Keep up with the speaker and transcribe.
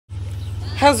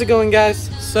How's it going, guys?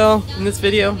 So in this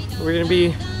video I'm gonna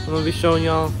be showing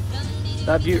y'all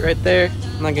that butte right there.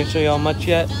 I'm not gonna show y'all much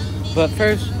yet, but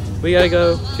first we gotta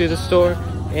go to the store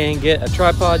and get a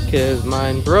tripod because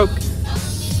mine broke.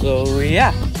 So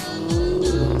yeah.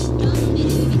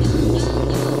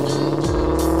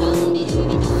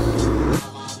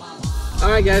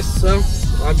 Alright guys, so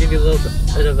I'll give you a little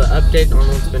bit of an update on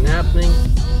what's been happening.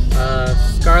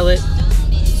 Scarlett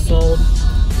sold.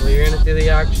 We ran it through the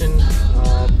auction.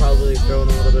 I'll probably throw in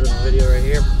a little bit of a video right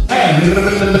here.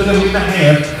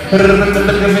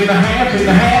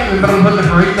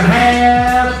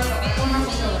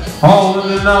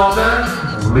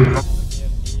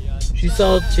 She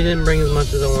sold. She didn't bring as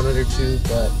much as I wanted her to,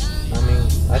 but I mean,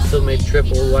 I still made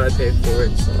triple what I paid for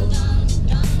it. So,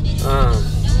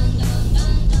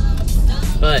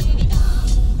 but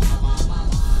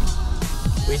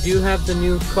we do have the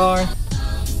new car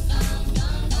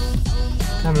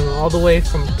coming all the way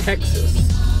from Texas,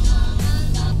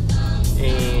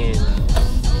 and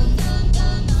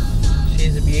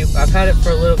she's a beaut. I've had it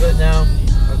for a little bit now.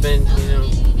 I've been,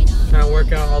 trying to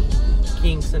work out all the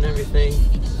kinks and everything,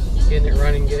 getting it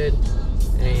running good,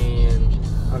 and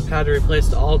I've had to replace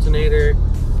the alternator.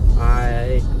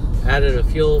 I added a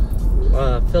fuel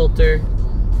filter.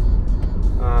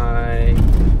 I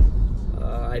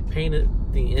painted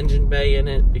the engine bay in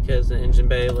it because the engine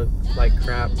bay looked like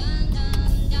crap.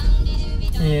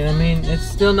 And I mean, it's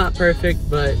still not perfect,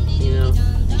 but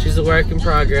she's a work in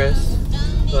progress.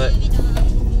 But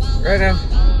right now,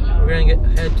 we're gonna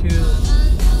head to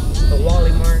the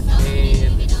Wally Mart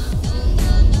and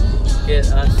get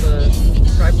us a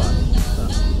tripod.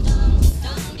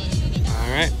 All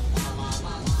right,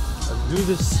 let's do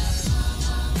this.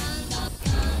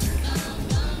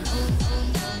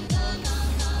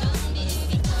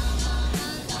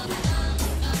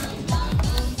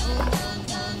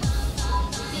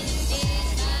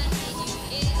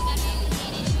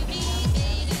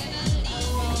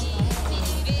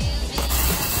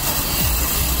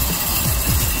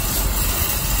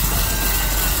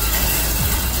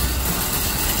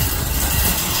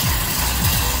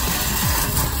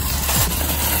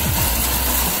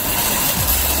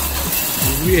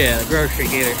 Yeah, the grocery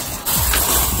getter.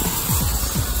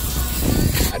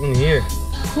 I didn't hear.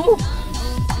 Whew.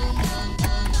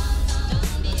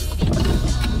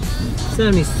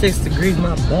 76 degrees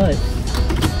my butt.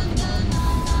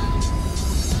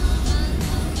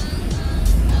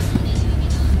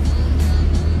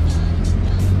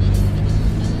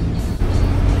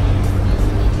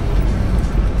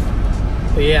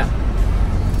 But yeah.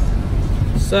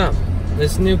 So,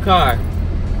 this new car.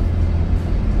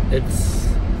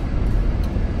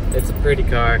 It's a pretty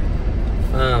car.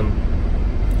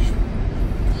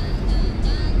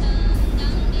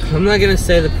 I'm not gonna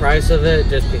say the price of it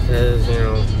just because,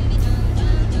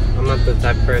 I'm not the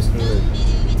type of person that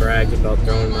brags about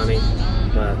throwing money,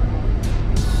 but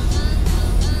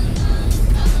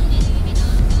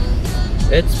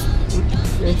it's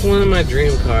one of my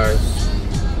dream cars.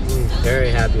 I'm very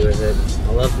happy with it.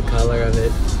 I love the color of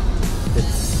it.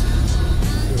 It's,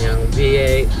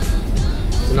 V8.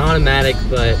 It's an automatic,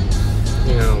 but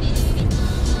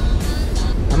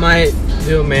I might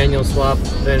do a manual swap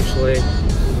eventually,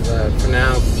 but for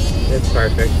now it's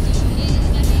perfect.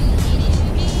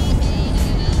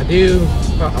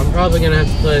 I'm probably gonna have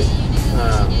to put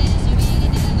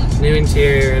new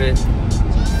interior in it.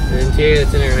 The interior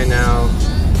that's in it right now,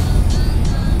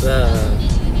 the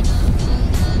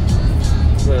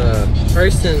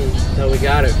person that we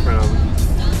got it from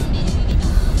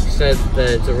said that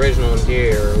it's original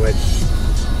interior, which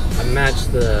I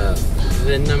matched the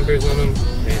VIN numbers on them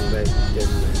and they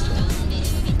didn't match up.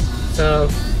 So,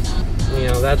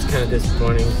 that's kind of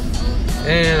disappointing.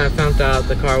 And I found out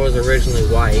the car was originally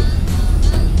white,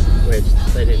 which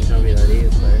they didn't tell me that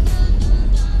either.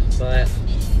 But,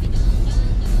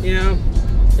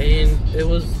 and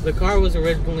the car was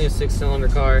originally a 6-cylinder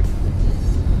car,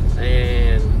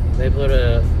 and they put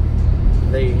a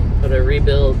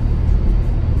rebuilt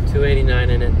 289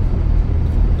 in it,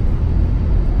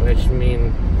 which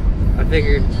I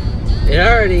figured it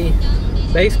already,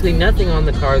 basically nothing on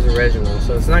the car is original,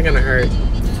 so it's not gonna hurt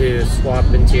to swap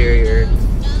interior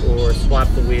or swap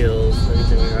the wheels or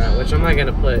anything like that, which I'm not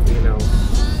gonna put,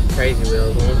 crazy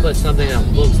wheels. I'm gonna put something that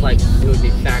looks like it would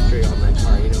be factory on that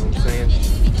car, you know what I'm saying?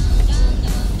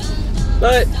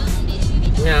 But,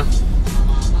 yeah,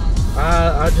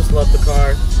 I just love the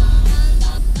car.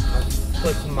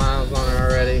 Put some miles on it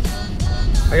already.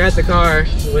 I got the car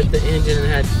with the engine and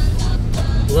had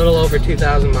a little over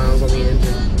 2,000 miles on the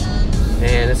engine,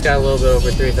 and it's got a little bit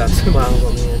over 3,000 miles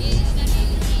on the engine.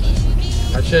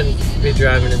 I shouldn't be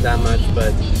driving it that much,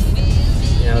 but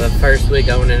you know, the first week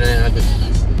I went in it,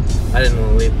 I didn't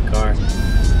want to leave the car.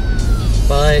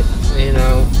 But you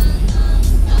know,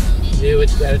 do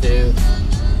what you gotta do.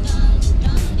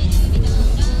 You know,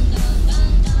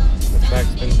 the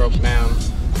truck's been broke down.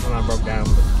 Well, not broke down,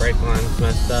 but the brake line's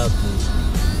messed up.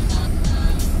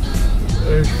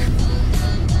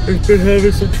 It's been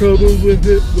having some trouble with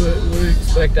it, but what do you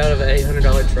expect out of an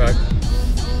 $800 truck?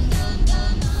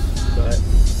 But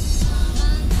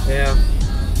yeah,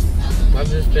 I've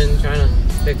just been trying to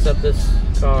fix up this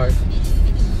car.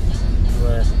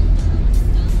 But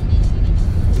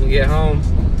when we get home,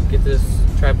 get this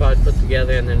tripod put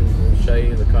together, and then we'll show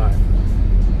you the car.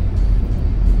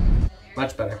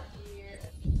 Much better.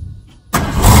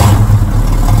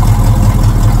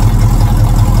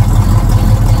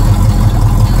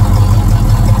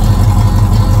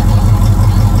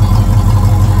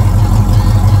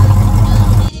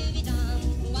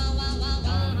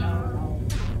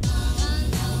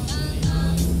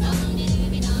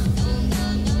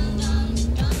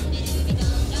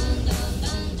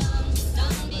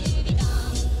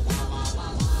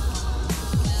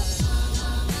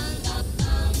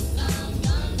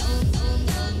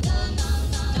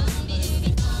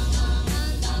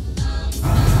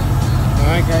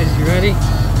 Alright guys, you ready?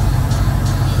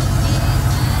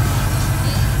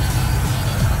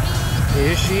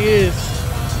 Here she is.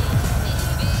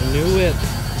 The new whip.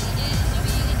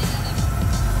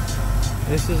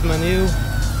 This is my new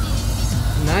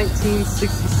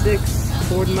 1966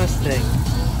 Ford Mustang.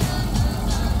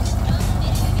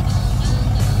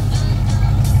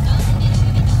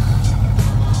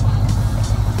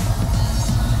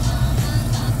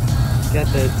 Got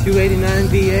the 289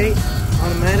 V8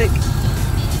 automatic.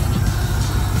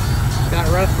 Got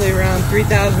roughly around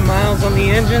 3,000 miles on the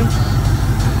engine.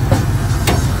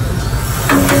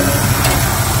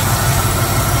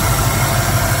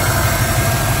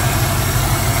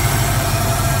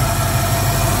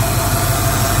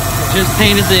 I just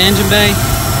painted the engine bay.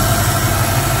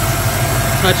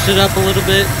 Touched it up a little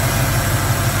bit.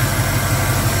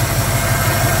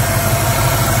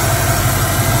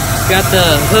 Got the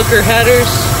hooker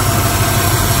headers.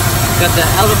 Got the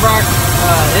Edelbrock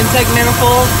intake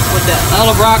manifold with the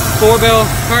Edelbrock 4-barrel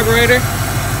carburetor.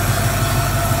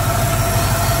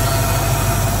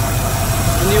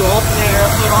 The new alternator I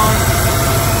put on.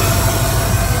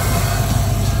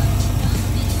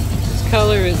 This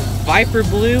color is Viper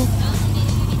Blue.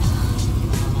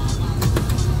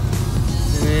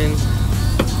 And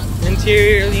then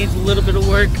interior needs a little bit of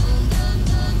work.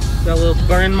 Got little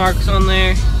burn marks on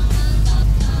there.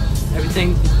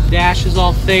 Everything, dash is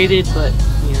all faded, but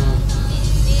you know,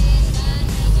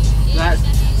 that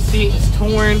seat is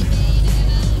torn,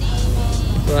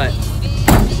 but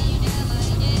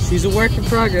she's a work in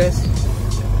progress.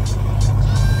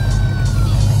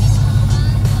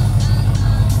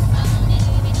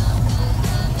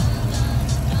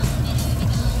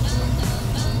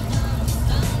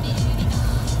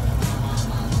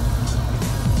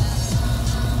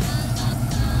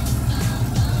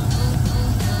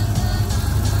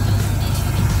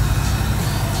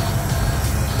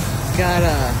 Got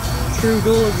a true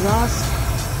dual exhaust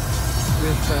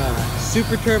with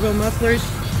super turbo mufflers.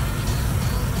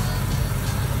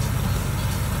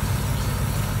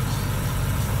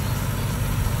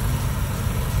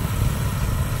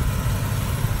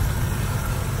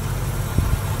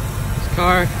 This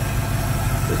car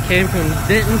came from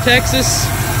Denton, Texas,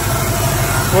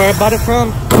 where I bought it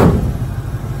from.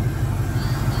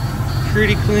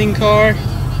 Pretty clean car.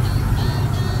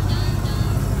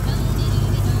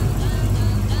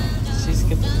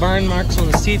 Burn marks on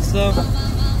the seats though.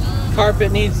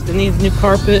 Carpet needs new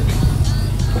carpet.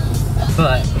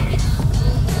 But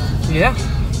yeah,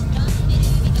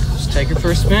 just take her for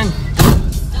a spin.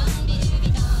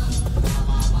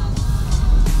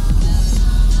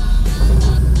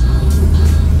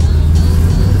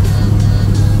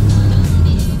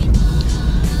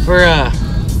 For a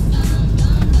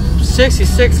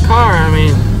 66 car, I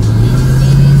mean,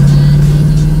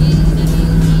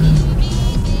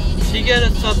 she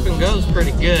gets up and goes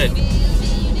pretty good.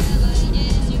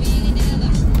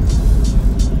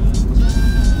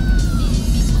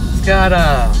 It's got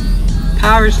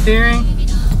power steering.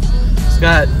 It's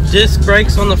got disc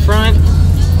brakes on the front.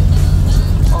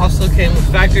 Also came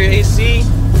with factory AC.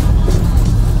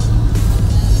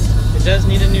 It does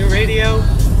need a new radio,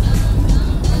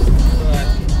 but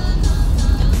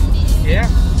yeah.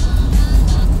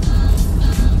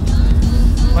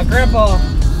 My grandpa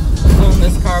owned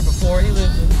this car before. He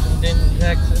lives in Denton,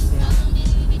 Texas, and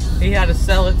he had to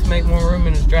sell it to make more room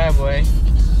in his driveway.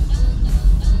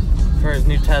 for his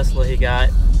new Tesla he got.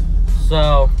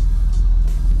 So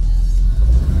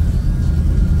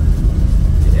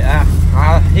yeah,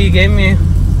 he gave me a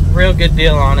real good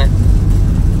deal on it.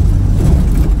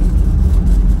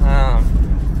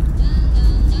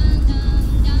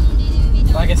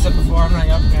 Like I said before, I'm not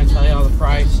going to tell you all the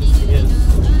price just because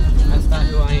that's not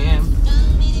who I am.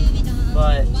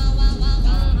 But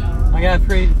I got a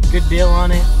pretty good deal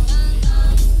on it.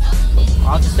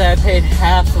 I'll just say I paid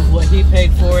half of what he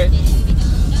paid for it.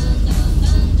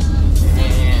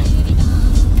 And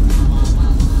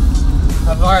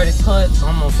I've already put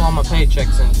almost all my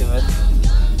paychecks into it.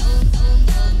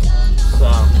 So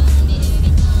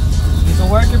it's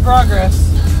a work in progress,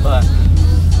 but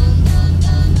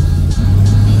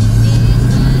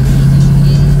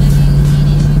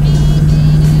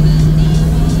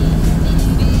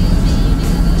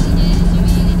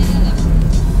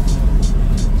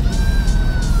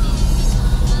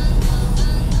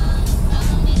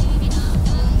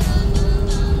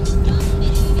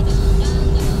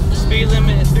speed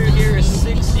limit through here is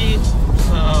 60,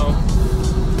 so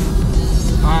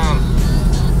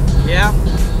yeah,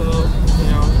 so you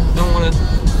know, don't want to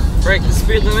break the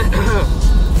speed limit.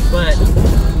 But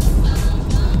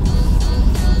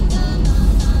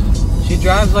she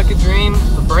drives like a dream.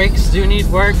 The brakes do need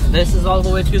work. This is all the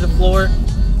way to the floor,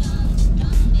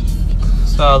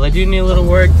 so they do need a little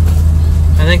work.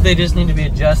 I think they just need to be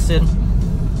adjusted,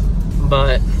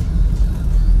 but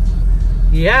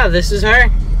yeah, this is her.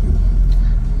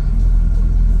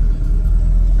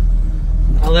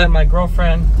 I'll let my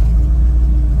girlfriend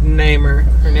name her.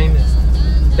 Her name is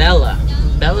Bella.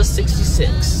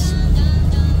 Bella66.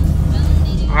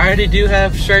 I already do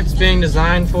have shirts being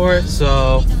designed for it,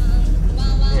 so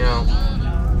you know,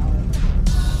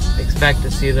 expect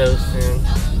to see those soon.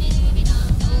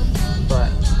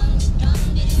 But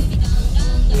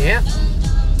yeah.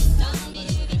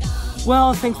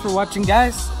 Well, thanks for watching,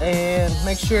 guys, and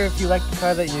make sure if you like the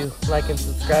car that you like and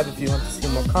subscribe. If you want to see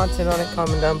more content on it,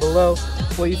 comment down below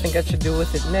what you think I should do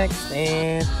with it next.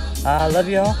 And I love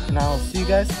you all, and I'll see you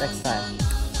guys next time.